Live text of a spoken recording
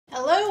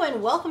Hello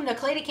and welcome to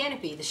Clay to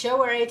Canopy, the show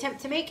where I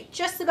attempt to make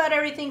just about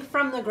everything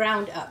from the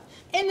ground up.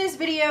 In this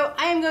video,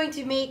 I am going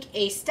to make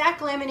a stack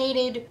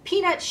laminated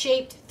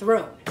peanut-shaped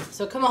throne.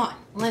 So come on,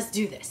 let's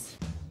do this.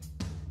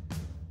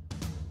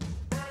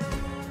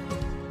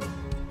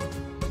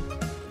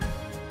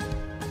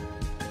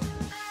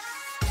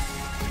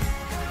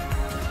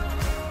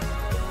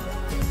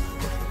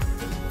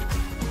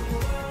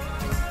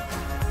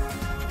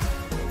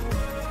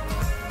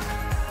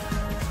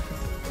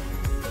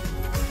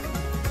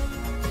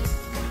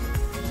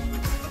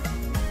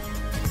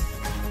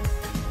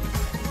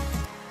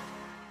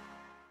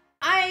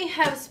 I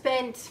have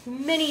spent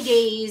many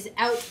days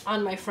out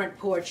on my front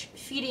porch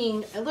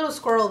feeding a little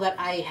squirrel that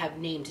I have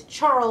named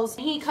Charles.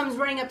 He comes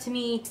running up to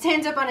me,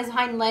 stands up on his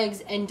hind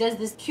legs, and does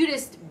this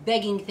cutest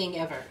begging thing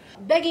ever.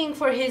 Begging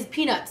for his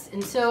peanuts.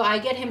 And so I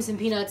get him some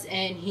peanuts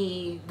and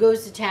he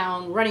goes to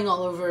town running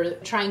all over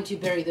trying to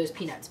bury those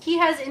peanuts. He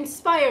has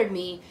inspired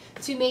me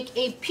to make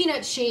a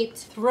peanut-shaped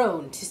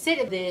throne to sit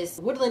at this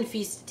Woodland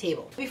Feast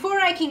table. Before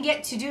I can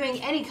get to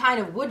doing any kind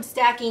of wood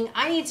stacking,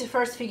 I need to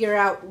first figure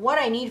out what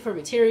I need for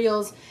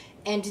materials.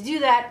 And to do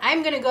that,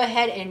 I'm gonna go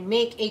ahead and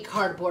make a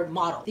cardboard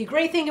model. The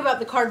great thing about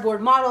the cardboard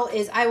model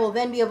is I will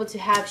then be able to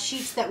have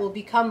sheets that will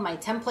become my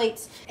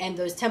templates, and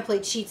those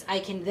template sheets I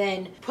can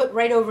then put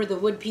right over the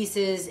wood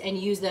pieces and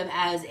use them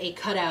as a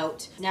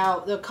cutout. Now,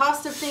 the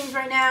cost of things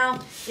right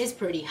now is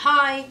pretty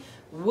high.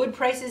 Wood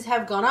prices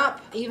have gone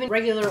up. Even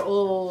regular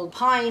old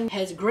pine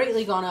has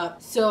greatly gone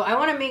up. So I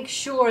want to make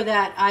sure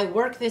that I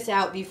work this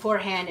out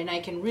beforehand and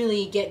I can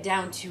really get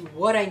down to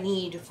what I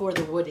need for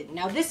the wood.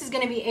 Now this is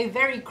going to be a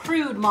very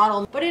crude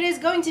model, but it is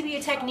going to be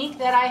a technique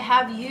that I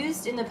have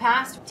used in the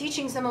past,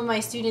 teaching some of my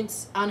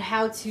students on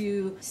how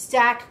to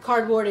stack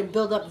cardboard and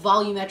build up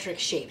volumetric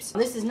shapes.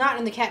 This is not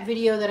in the cat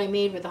video that I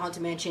made with the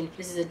Haunted Mansion.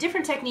 This is a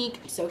different technique.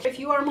 So if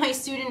you are my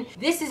student,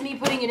 this is me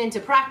putting it into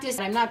practice.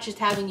 I'm not just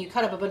having you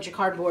cut up a bunch of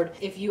cardboard.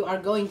 If you are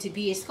going to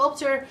be a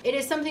sculptor, it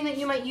is something that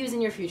you might use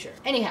in your future.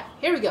 Anyhow,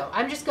 here we go.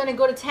 I'm just gonna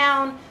go to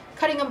town,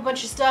 cutting up a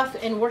bunch of stuff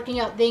and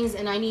working out things,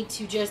 and I need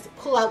to just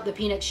pull out the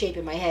peanut shape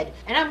in my head.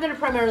 And I'm gonna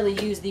primarily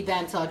use the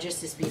bandsaw just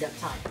to speed up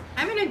time.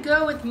 I'm gonna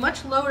go with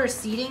much lower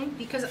seating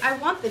because I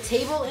want the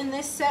table in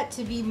this set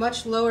to be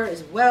much lower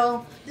as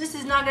well. This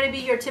is not gonna be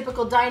your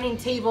typical dining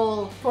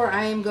table, for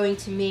I am going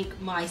to make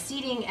my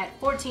seating at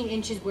 14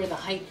 inches where the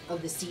height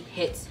of the seat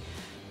hits.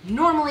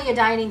 Normally a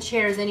dining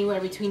chair is anywhere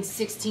between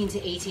 16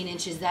 to 18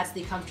 inches. That's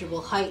the comfortable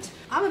height.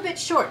 I'm a bit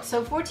short,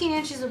 so 14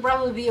 inches would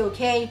probably be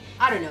okay.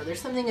 I don't know, there's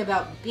something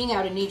about being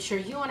out in nature,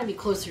 you want to be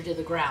closer to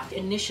the ground.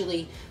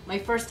 Initially, my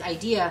first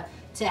idea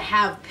to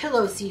have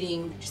pillow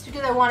seating, just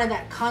because I wanted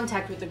that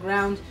contact with the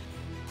ground.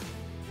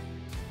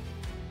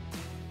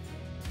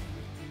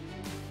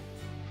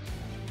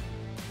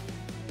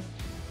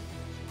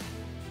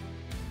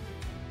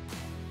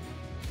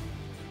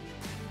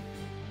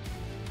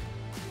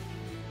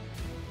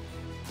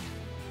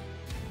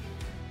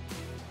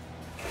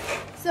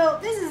 So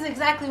this is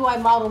exactly why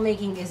model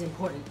making is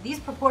important. These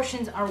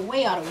proportions are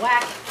way out of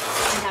whack.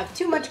 I have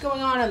too much going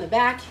on the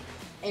back,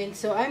 and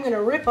so I'm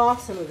gonna rip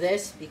off some of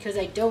this because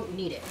I don't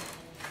need it.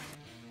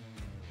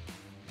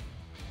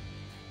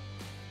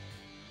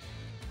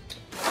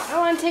 I don't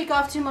want to take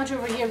off too much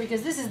over here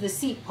because this is the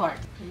seat part.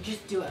 And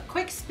just do a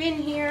quick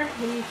spin here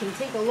and you can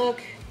take a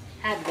look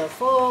at the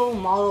full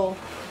model.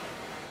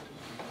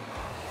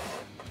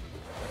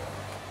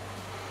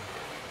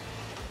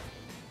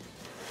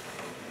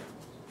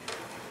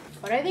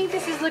 But I think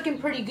this is looking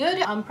pretty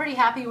good. I'm pretty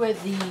happy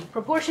with the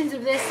proportions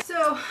of this.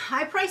 So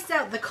I priced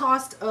out the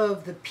cost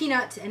of the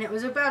peanut and it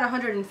was about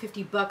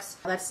 150 bucks.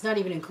 That's not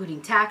even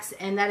including tax,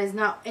 and that is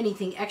not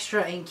anything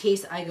extra in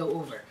case I go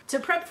over. To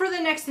prep for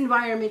the next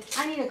environment,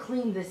 I need to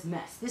clean this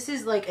mess. This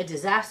is like a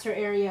disaster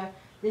area.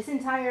 This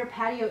entire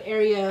patio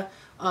area,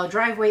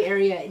 driveway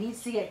area, it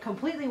needs to get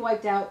completely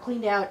wiped out,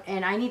 cleaned out,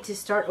 and I need to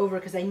start over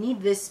because I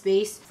need this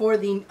space for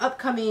the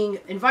upcoming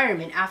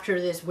environment after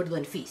this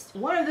Woodland Feast.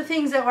 One of the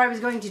things that I was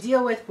going to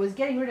deal with was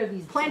getting rid of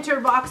these planter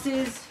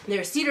boxes.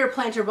 They're cedar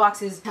planter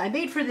boxes I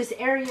made for this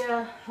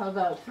area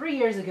about 3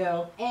 years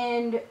ago,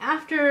 and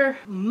after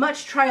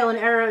much trial and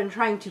error in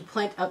trying to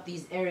plant up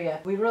these area,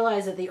 we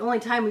realized that the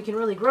only time we can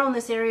really grow in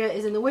this area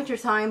is in the winter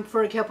time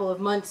for a couple of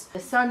months. The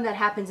sun that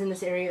happens in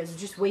this area is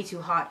just way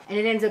too hot, and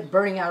it ends up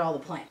burning out all the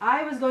plants.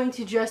 I was going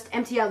to just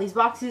empty out these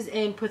boxes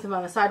and put them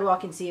on the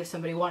sidewalk and see if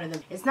somebody wanted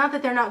them. It's not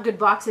that they're not good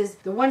boxes.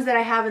 The ones that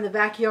I have in the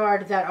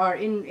backyard that are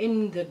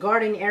in the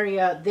garden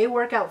area, they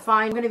work out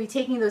fine. I'm going to be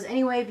taking those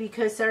anyway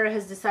because Sarah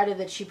has decided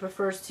that she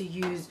prefers to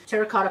use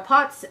terracotta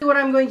pots. What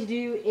I'm going to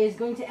do is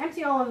going to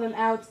empty all of them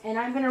out, and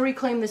I'm going to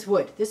reclaim this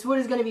wood. This wood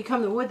is going to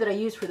become the wood that I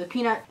use for the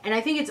peanut, and I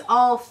think it's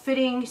all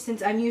fitting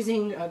since I'm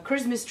using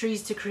Christmas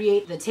trees to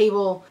create the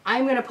table.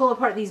 I'm going to pull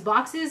apart these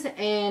boxes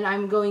and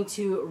I'm going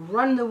to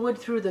run the wood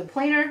through the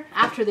planer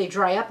after they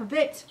dry up a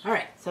bit. All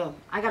right, so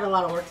I got a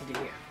lot of work to do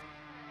here.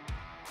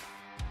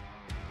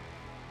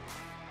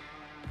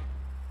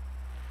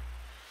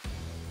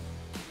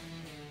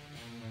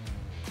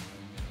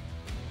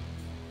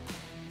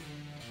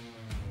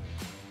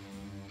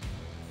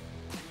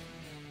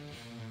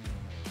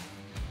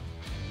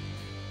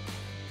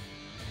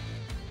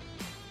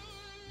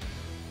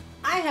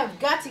 I have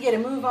got to get a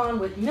move on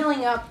with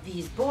milling up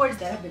these boards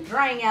that have been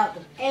drying out.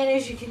 And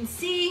as you can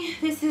see,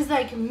 this is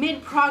like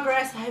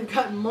mid-progress. I've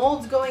got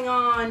molds going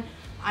on,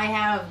 I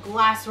have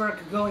glasswork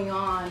going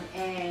on,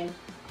 and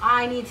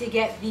I need to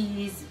get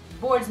these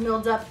boards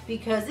milled up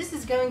because this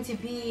is going to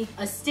be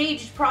a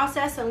staged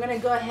process. I'm going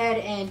to go ahead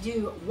and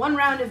do one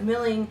round of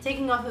milling,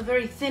 taking off a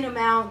very thin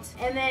amount,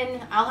 and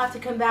then I'll have to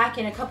come back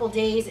in a couple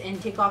days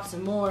and take off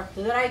some more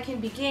so that I can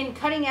begin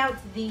cutting out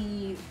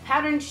the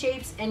pattern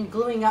shapes and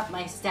gluing up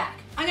my stack.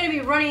 I'm going to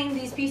be running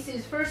these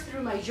pieces first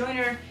through my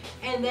joiner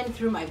and then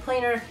through my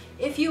planer.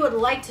 If you would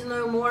like to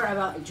know more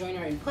about a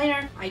joiner and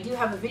planer, I do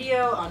have a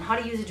video on how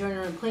to use a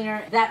joiner and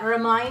planer. That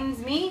reminds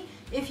me,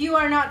 if you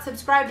are not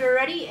subscribed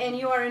already and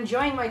you are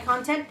enjoying my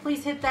content,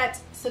 please hit that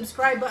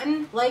subscribe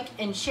button, like,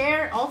 and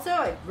share. Also,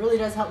 it really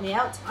does help me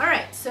out. All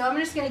right, so I'm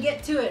just gonna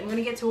get to it. I'm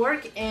gonna get to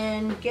work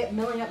and get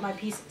milling up my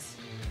pieces.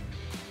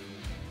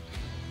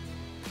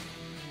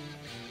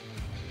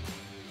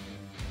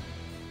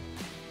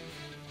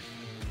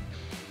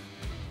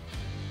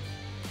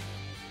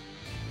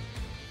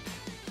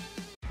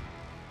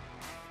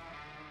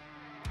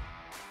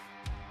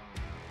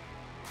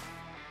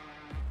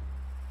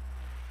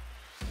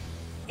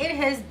 It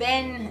has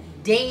been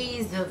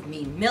days of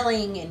me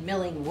milling and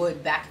milling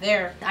wood back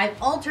there. I've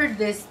altered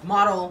this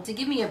model to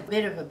give me a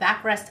bit of a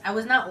backrest. I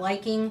was not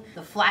liking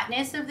the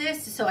flatness of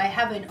this, so I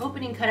have an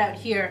opening cut out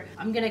here.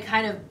 I'm gonna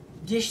kind of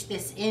dish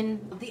this in.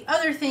 The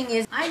other thing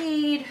is I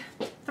need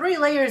 3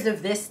 layers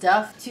of this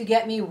stuff to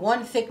get me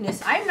one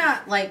thickness. I'm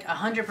not like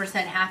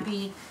 100%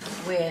 happy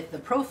with the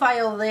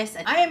profile of this.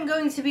 I am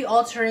going to be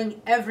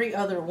altering every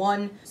other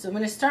one. So I'm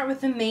going to start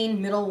with the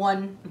main middle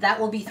one. That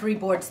will be 3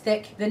 boards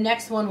thick. The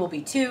next one will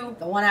be 2.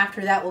 The one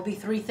after that will be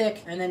 3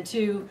 thick, and then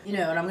 2, and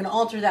I'm going to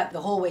alter that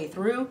the whole way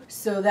through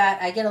so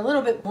that I get a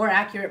little bit more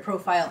accurate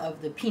profile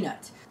of the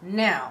peanut.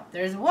 Now,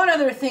 there's one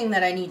other thing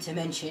that I need to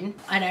mention,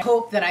 and I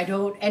hope that I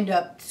don't end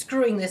up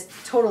screwing this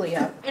totally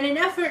up. In an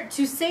effort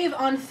to save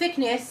on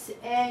thickness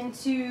and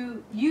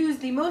to use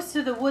the most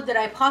of the wood that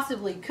I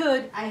possibly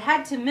could, I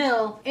had to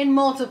mill in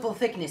multiple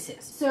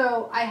thicknesses.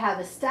 So I have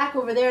a stack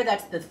over there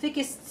that's the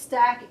thickest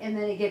stack, and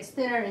then it gets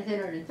thinner and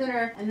thinner and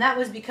thinner, and that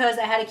was because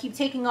I had to keep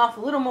taking off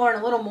a little more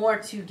and a little more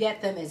to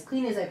get them as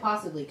clean as I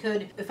possibly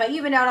could. If I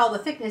evened out all the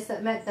thickness,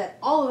 that meant that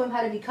all of them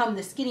had to become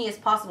the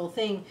skinniest possible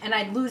thing, and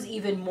I'd lose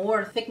even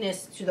more thickness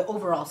to the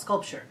overall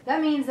sculpture. That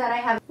means that I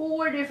have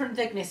 4 different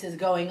thicknesses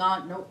going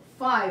on. Nope,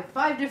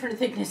 5 different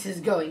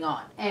thicknesses going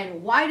on.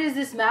 And why does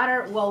this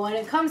matter? Well, when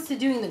it comes to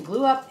doing the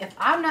glue up, if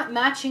I'm not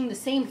matching the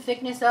same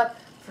thickness up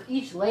for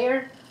each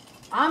layer,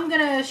 I'm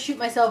gonna shoot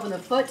myself in the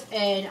foot,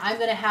 and I'm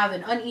gonna have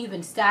an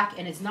uneven stack,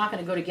 and it's not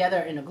gonna go together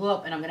in a glue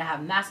up, and I'm gonna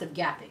have massive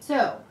gapping.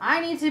 So I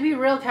need to be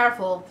real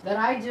careful that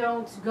I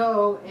don't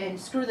go and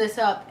screw this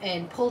up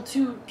and pull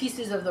 2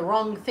 pieces of the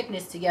wrong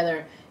thickness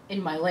together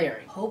in my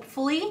layering.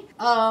 Hopefully,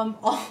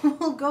 all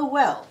will go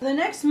well. The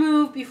next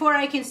move before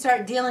I can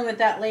start dealing with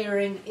that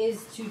layering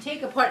is to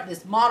take apart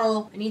this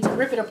model. I need to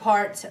rip it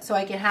apart so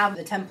I can have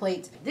the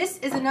template. This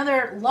is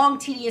another long,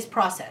 tedious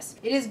process.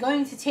 It is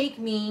going to take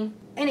me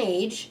an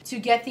age to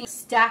get these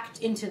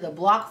stacked into the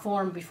block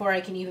form before I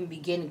can even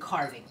begin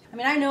carving. I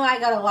mean, I know I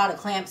got a lot of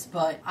clamps,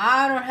 but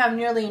I don't have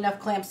nearly enough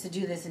clamps to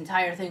do this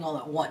entire thing all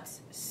at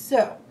once.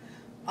 So,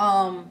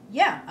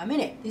 yeah, I'm in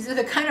it. These are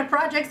the kind of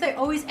projects I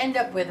always end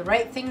up with,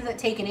 right? Things that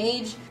take an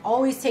age.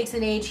 Always takes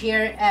an age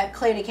here at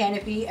Clay to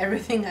Canopy.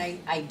 Everything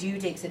I do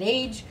takes an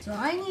age. So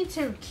I need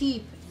to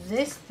keep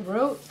this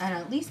throat and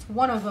at least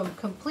one of them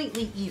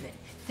completely even.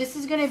 This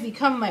is going to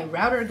become my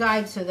router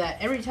guide so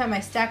that every time I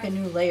stack a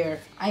new layer,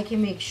 I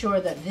can make sure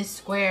that this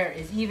square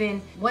is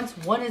even. Once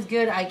one is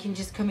good, I can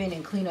just come in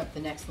and clean up the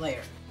next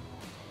layer.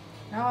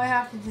 Now I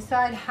have to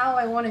decide how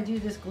I want to do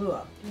this glue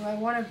up. Do I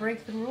want to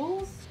break the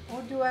rules,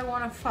 or do I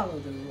want to follow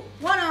the rules?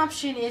 One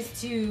option is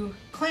to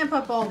clamp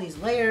up all these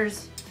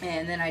layers,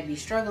 and then I'd be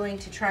struggling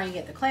to try and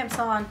get the clamps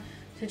on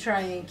to try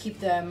and keep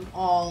them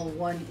all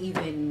one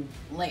even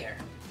layer.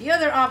 The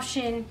other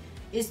option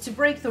is to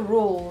break the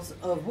rules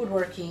of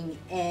woodworking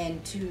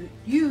and to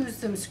use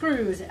some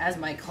screws as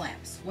my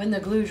clamps. When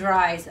the glue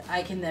dries,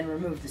 I can then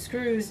remove the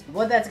screws.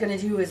 What that's going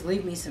to do is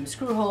leave me some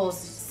screw holes.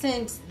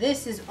 Since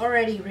this is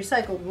already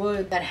recycled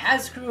wood that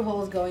has screw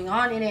holes going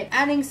on in it,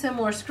 adding some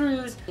more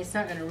screws, it's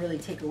not going to really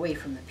take away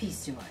from the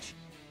piece too much.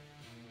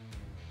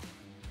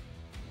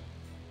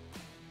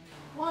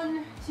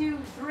 1, 2,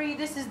 3.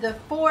 This is the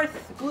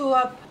 4th glue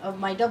up of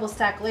my double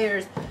stack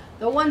layers.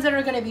 The ones that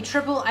are going to be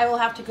triple, I will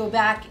have to go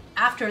back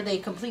after they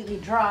completely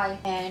dry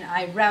and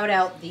I route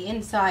out the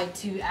inside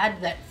to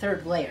add that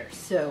 3rd layer.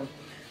 So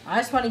I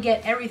just want to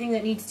get everything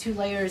that needs 2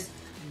 layers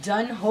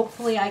done.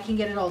 Hopefully I can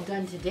get it all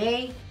done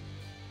today.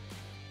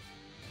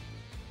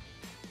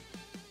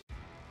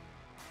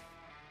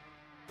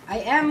 I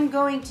am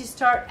going to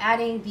start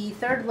adding the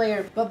 3rd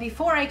layer, but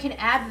before I can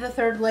add the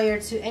 3rd layer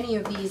to any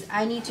of these,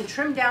 I need to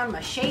trim down my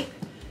shape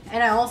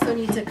And I also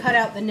need to cut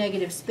out the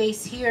negative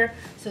space here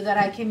so that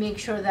I can make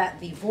sure that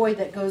the void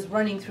that goes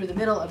running through the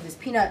middle of this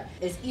peanut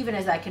is even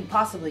as I can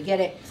possibly get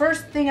it.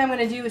 First thing I'm going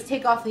to do is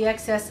take off the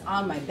excess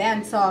on my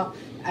bandsaw.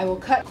 I will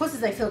cut close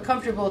as I feel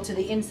comfortable to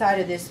the inside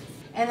of this,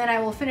 and then I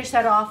will finish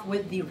that off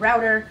with the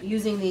router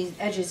using these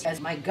edges as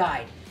my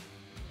guide.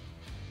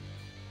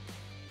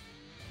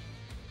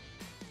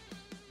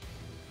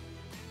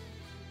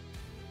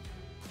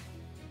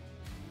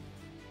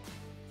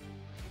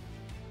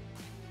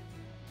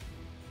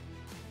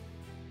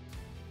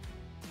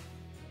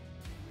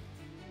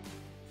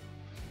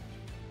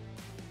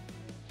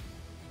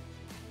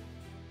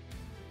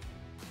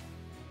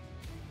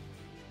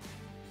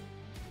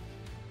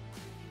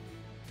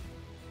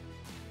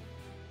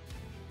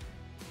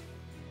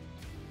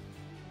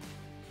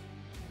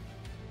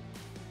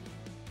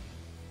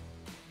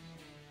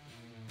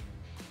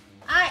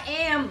 I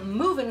am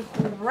moving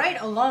right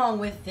along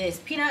with this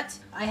peanut.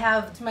 I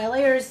have my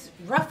layers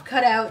rough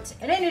cut out.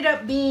 It ended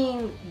up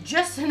being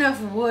just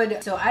enough wood,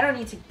 so I don't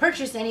need to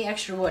purchase any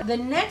extra wood. The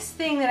next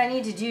thing that I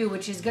need to do,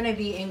 which is going to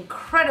be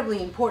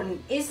incredibly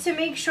important, is to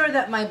make sure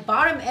that my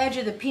bottom edge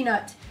of the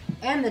peanut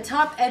and the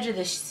top edge of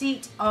the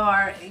seat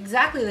are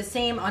exactly the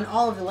same on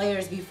all of the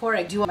layers before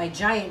I do my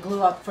giant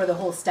glue up for the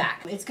whole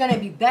stack. It's going to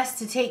be best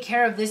to take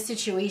care of this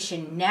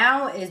situation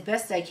now as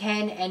best I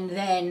can, and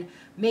then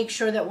make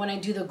sure that when I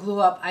do the glue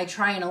up, I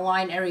try and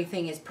align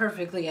everything as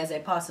perfectly as I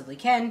possibly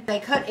can. I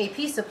cut a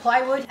piece of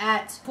plywood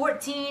at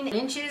 14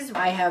 inches.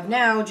 I have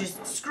now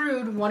just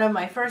screwed one of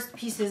my first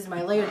pieces,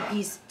 my layered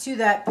piece, to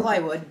that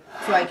plywood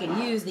so I can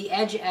use the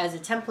edge as a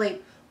template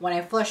when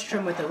I flush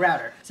trim with the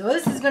router. So what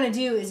this is going to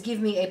do is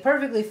give me a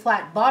perfectly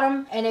flat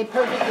bottom and a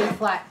perfectly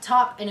flat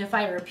top, and if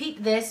I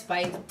repeat this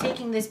by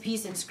taking this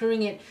piece and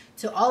screwing it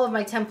to all of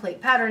my template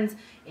patterns,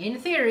 in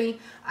theory,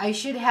 I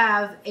should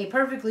have a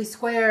perfectly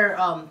square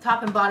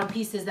top and bottom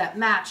pieces that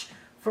match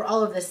for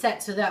all of the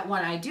set, so that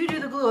when I do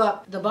the glue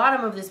up, the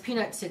bottom of this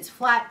peanut sits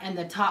flat and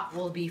the top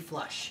will be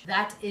flush.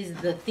 That is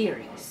the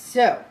theory.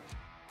 So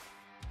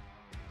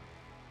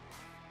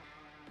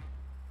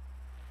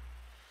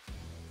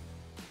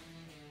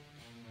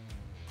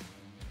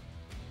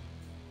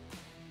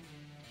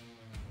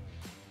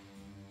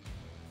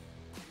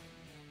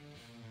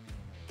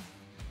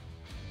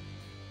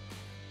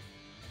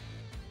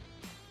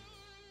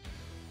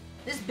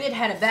this bit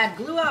had a bad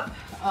glue up,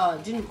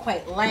 didn't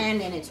quite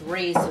land and it's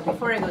raised, so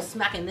before I go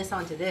smacking this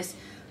onto this,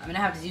 I'm gonna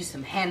have to do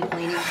some hand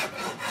planing.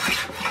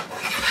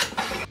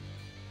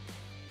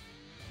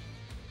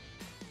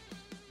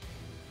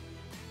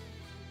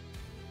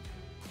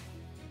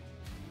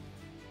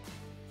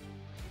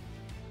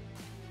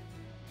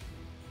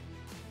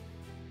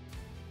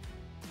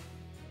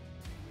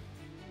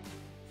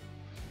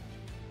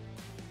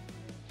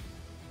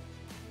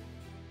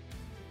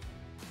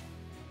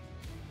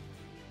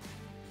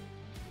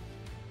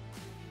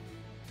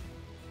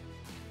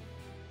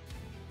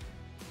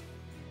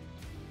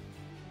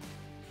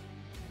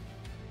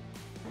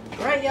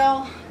 Alright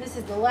y'all, this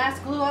is the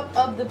last glue up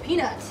of the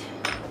peanut.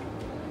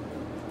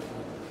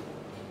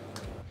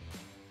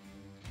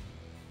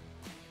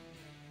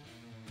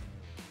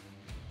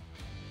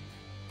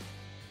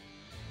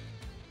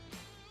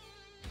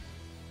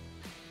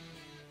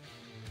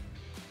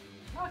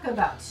 Talk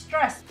about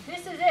stress.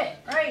 This is it,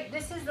 right?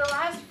 This is the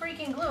last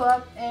freaking glue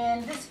up,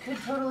 and this could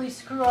totally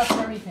screw up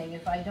everything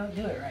if I don't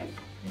do it right.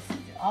 This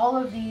is all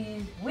of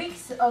these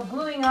weeks of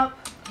gluing up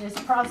this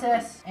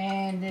process,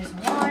 and this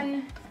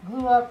one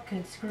glue up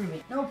could screw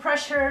me. No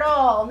pressure at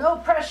all, no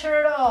pressure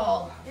at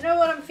all. You know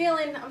what I'm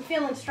feeling? I'm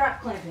feeling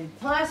strap clamping.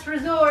 Last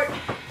resort.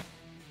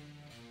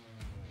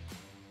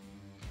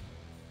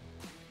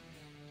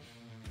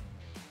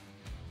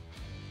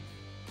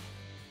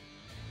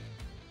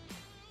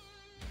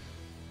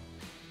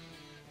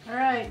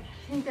 Alright,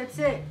 I think that's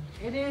it.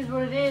 It is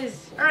what it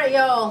is. Alright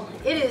y'all,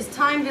 it is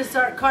time to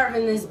start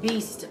carving this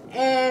beast.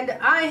 And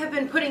I have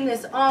been putting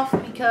this off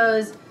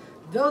because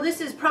though this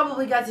has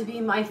probably got to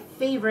be my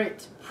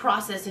favorite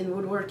process in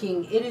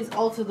woodworking, it is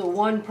also the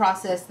one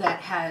process that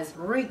has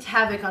wreaked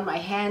havoc on my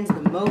hands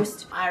the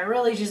most. I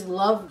really just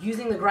love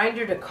using the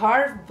grinder to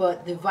carve,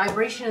 but the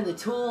vibration of the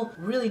tool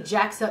really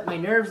jacks up my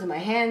nerves and my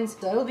hands.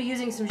 So I will be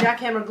using some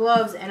jackhammer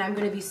gloves, and I'm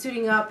going to be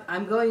suiting up.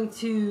 I'm going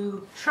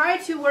to try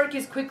to work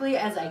as quickly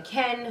as I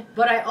can,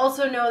 but I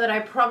also know that I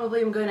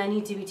probably am going to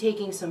need to be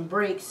taking some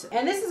breaks.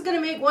 And this is going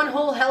to make one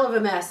whole hell of a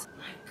mess.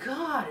 My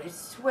God, I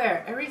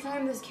swear, every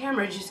time this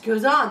camera just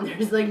goes on,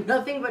 there's like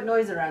nothing but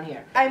noise around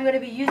here. I'm going to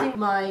be using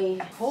my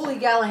Holy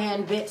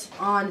Gallahan bit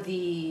on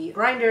the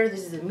grinder.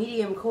 This is a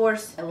medium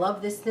coarse. I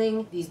love this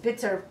thing. These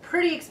bits are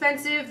pretty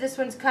expensive. This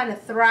one's kind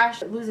of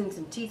thrashed, losing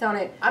some teeth on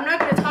it. I'm not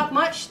going to talk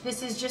much.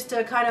 This is just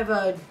a kind of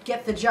a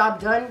get the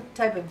job done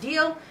type of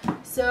deal.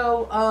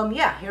 So,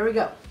 yeah, here we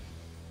go.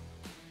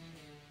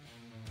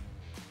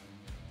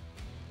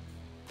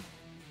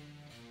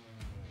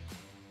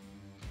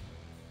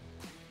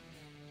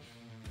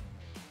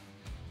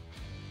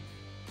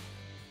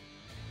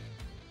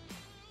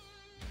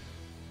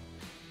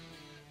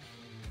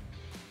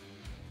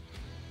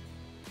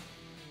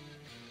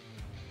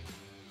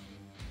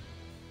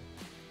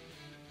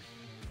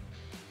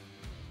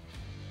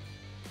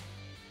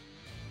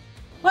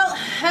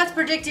 as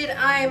predicted,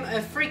 I'm a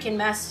freaking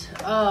mess.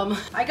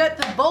 I got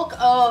the bulk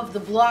of the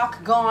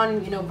block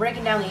gone, you know,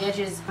 breaking down the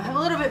edges. I have a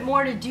little bit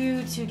more to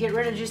do to get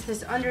rid of just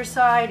this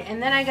underside,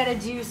 and then I gotta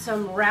do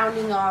some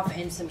rounding off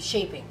and some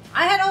shaping.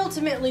 I had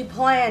ultimately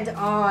planned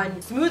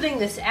on smoothing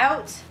this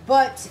out,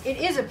 but it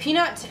is a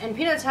peanut, and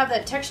peanuts have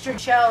that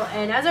textured shell,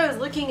 and as I was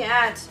looking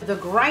at the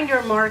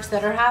grinder marks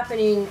that are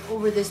happening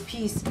over this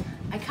piece,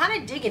 I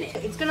kind of digging it.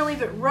 It's gonna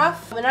leave it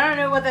rough, and I don't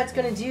know what that's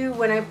gonna do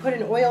when I put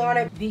an oil on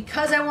it.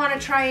 Because I wanna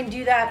try and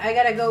do that, I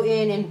gotta go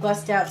in and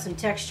bust out some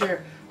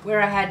texture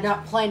where I had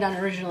not planned on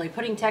originally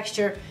putting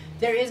texture.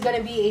 There is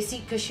gonna be a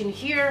seat cushion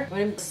here. I'm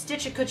gonna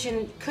stitch a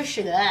cushion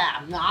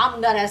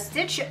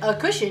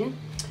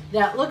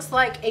that looks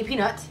like a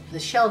peanut. The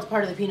shelled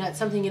part of the peanut,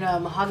 something in a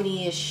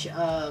mahogany-ish,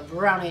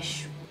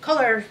 brownish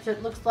color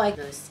that looks like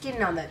the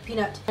skin on that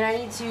peanut. And I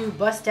need to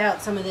bust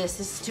out some of this.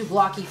 This is too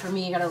blocky for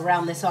me. I gotta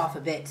round this off a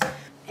bit.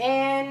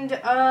 And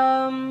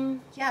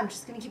yeah, I'm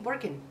just gonna keep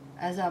working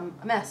as I'm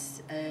a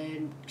mess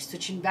and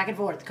switching back and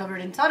forth,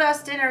 covered in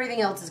sawdust, and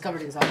everything else is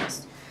covered in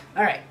sawdust.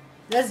 All right,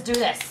 let's do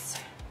this.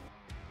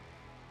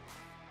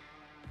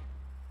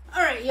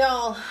 Alright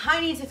y'all,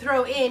 I need to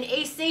throw in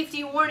a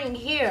safety warning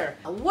here.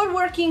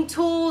 Woodworking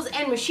tools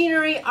and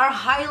machinery are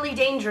highly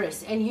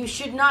dangerous, and you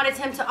should not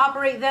attempt to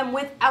operate them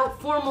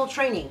without formal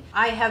training.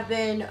 I have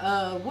been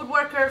a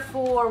woodworker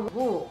for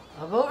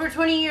over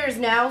 20 years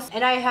now,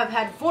 and I have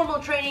had formal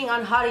training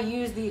on how to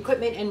use the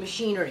equipment and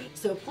machinery.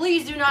 So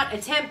please do not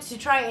attempt to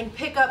try and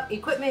pick up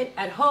equipment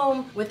at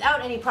home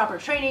without any proper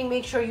training.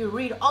 Make sure you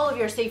read all of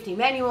your safety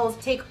manuals,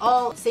 take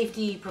all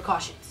safety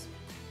precautions.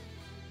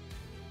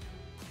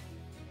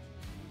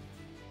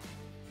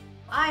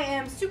 I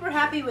am super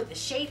happy with the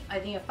shape. I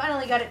think I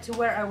finally got it to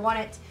where I want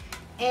it.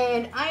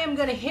 And I am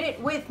gonna hit it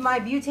with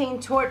my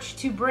butane torch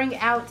to bring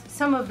out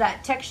some of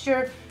that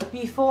texture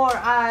before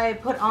I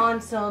put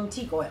on some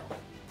teak oil.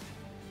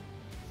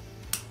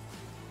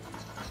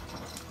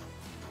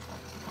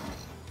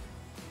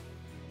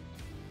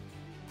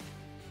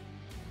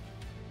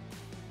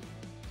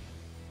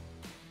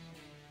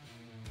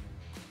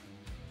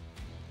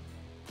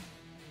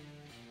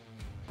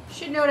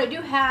 Should note I do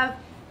have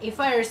a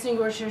fire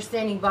extinguisher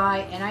standing by,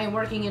 and I am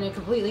working in a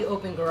completely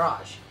open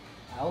garage.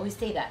 I always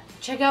say that.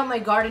 Check out my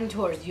garden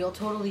tours. You'll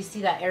totally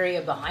see that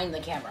area behind the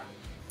camera.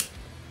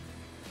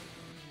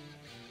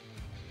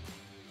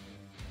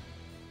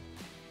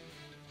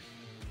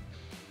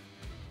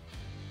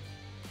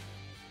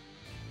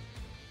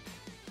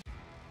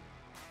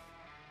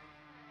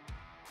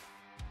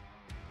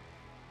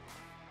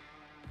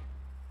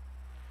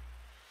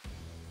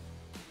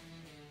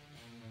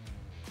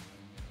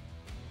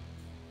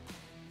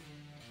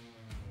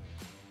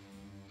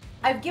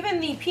 I've given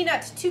the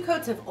peanut 2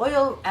 coats of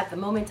oil. At the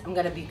moment, I'm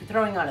gonna be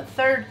throwing on a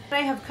third. I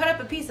have cut up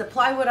a piece of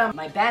plywood on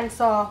my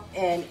bandsaw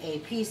and a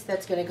piece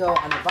that's gonna go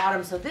on the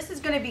bottom. So this is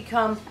gonna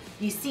become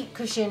the seat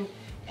cushion,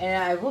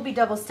 and I will be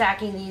double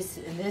stacking these.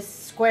 And this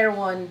square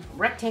one,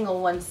 rectangle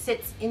one,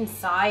 sits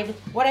inside.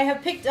 What I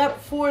have picked up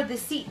for the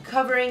seat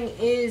covering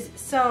is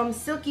some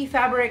silky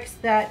fabrics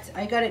that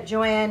I got at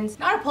Joann's.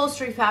 Not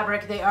upholstery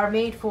fabric, they are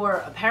made for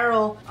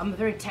apparel. I'm a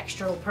very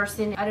textural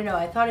person. I don't know,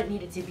 I thought it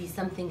needed to be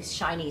something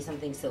shiny,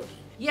 something silky.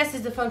 Yes,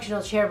 it's a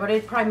functional chair, but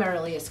it's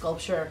primarily a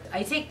sculpture.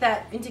 I take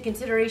that into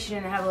consideration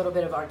and have a little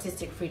bit of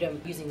artistic freedom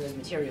using those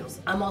materials.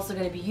 I'm also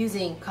going to be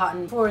using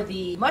cotton for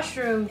the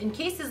mushroom. In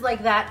cases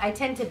like that, I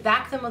tend to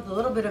back them with a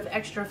little bit of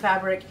extra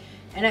fabric,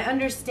 and I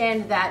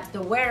understand that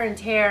the wear and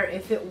tear,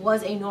 if it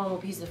was a normal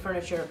piece of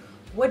furniture,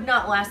 would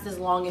not last as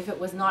long if it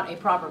was not a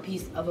proper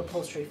piece of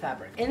upholstery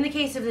fabric. In the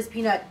case of this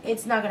peanut,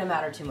 it's not gonna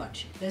matter too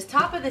much. This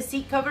top of the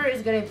seat cover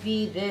is gonna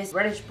be this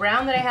reddish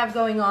brown that I have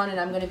going on, and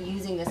I'm gonna be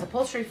using this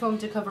upholstery foam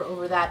to cover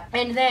over that.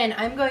 And then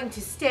I'm going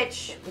to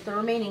stitch, with the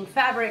remaining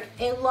fabric,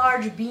 a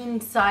large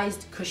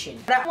bean-sized cushion.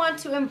 But I want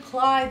to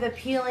imply the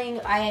peeling.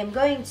 I am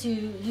going to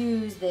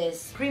use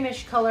this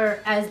creamish color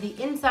as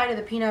the inside of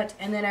the peanut,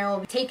 and then I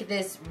will take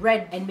this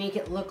red and make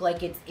it look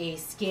like it's a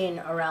skin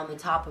around the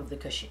top of the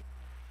cushion.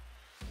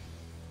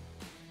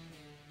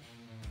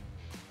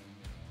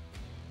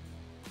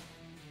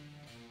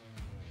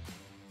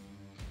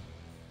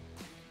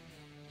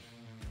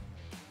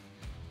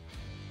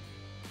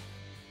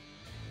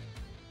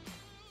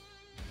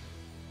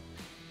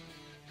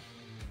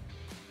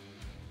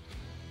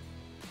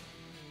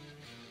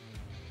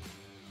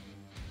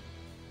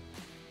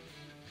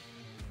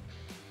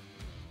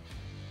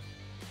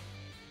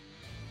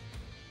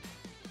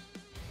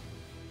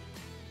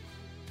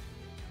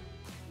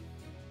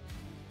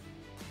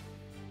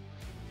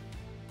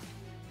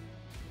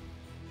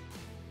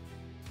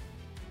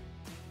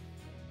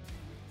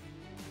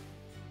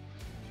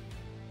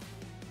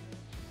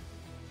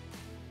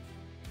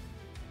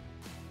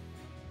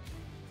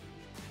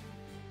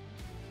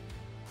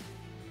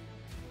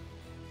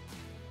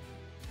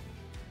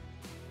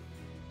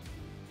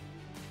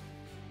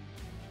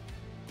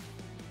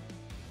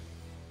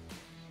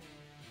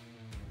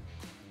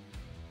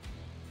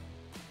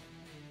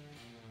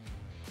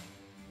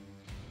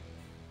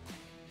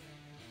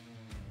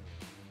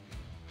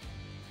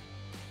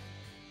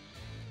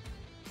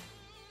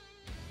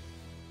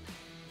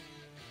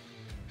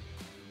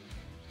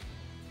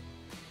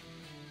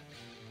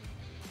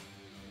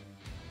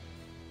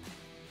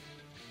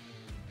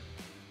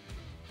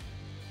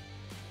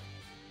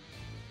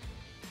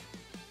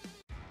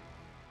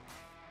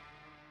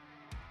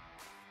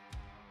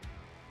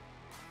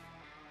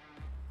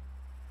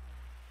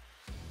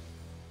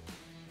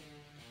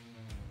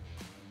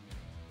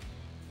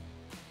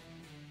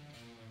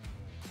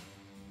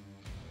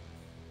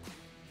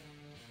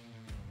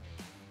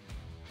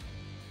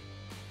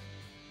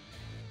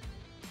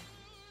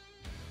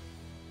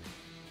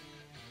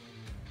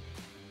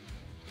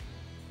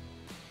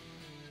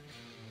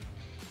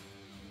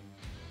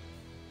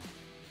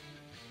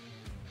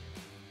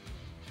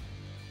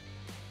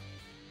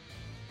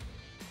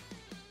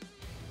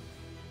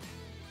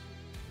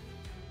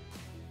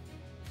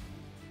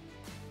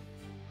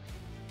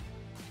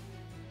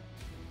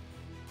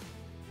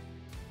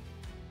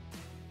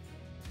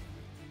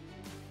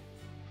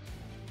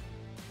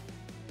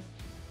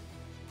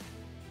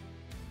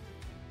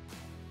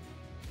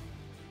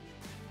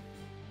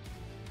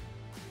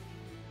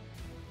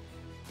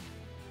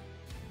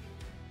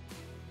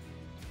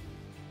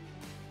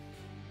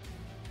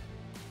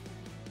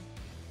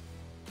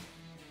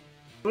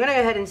 I'm gonna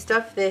go ahead and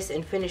stuff this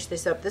and finish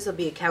this up. This will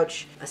be a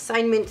couch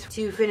assignment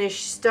to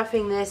finish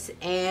stuffing this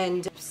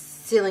and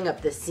sealing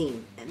up the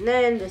seam. And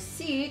then the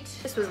seat,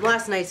 this was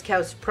last night's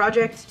couch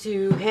project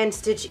to hand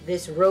stitch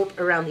this rope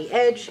around the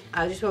edge.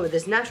 I just went with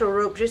this natural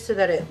rope just so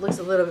that it looks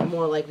a little bit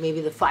more like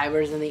maybe the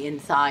fibers on the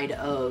inside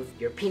of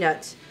your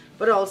peanut,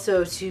 but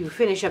also to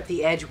finish up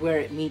the edge where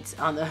it meets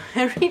on the,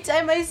 every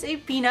time I say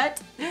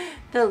peanut,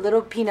 the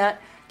little peanut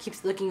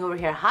keeps looking over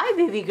here. Hi,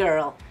 baby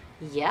girl.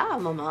 Yeah,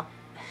 mama.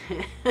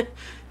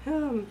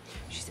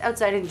 She's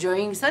outside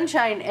enjoying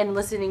sunshine and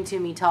listening to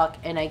me talk,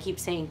 and I keep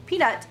saying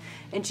peanut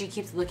and she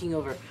keeps looking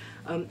over.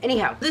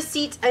 Anyhow, this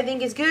seat I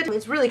think is good.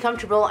 It's really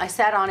comfortable. I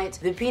sat on it.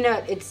 The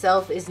peanut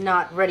itself is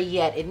not ready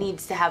yet. It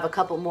needs to have a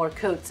couple more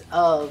coats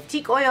of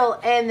teak oil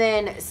and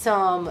then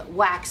some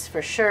wax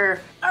for sure.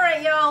 All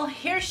right, y'all,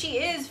 here she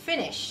is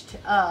finished.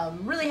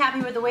 Really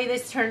happy with the way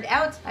this turned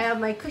out. I have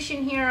my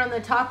cushion here on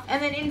the top,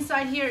 and then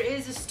inside here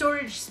is a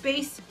storage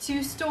space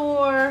to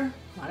store,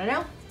 I don't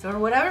know, or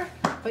whatever.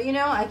 But you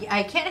know,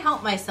 I can't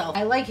help myself.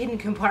 I like hidden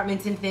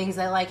compartments and things.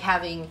 I like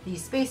having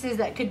these spaces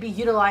that could be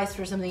utilized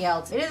for something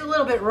else. It is a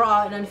little bit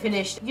raw and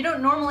unfinished. You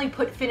don't normally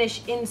put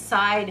finish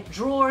inside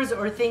drawers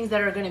or things that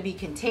are going to be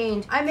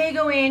contained. I may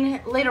go in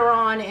later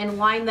on and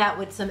line that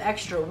with some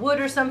extra wood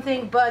or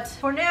something, but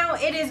for now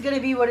it is going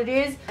to be what it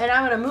is, and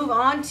I'm going to move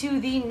on to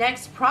the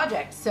next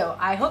project. So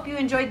I hope you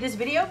enjoyed this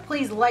video.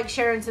 Please like,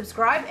 share, and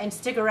subscribe, and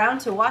stick around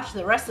to watch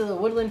the rest of the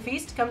Woodland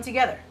Feast come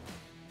together.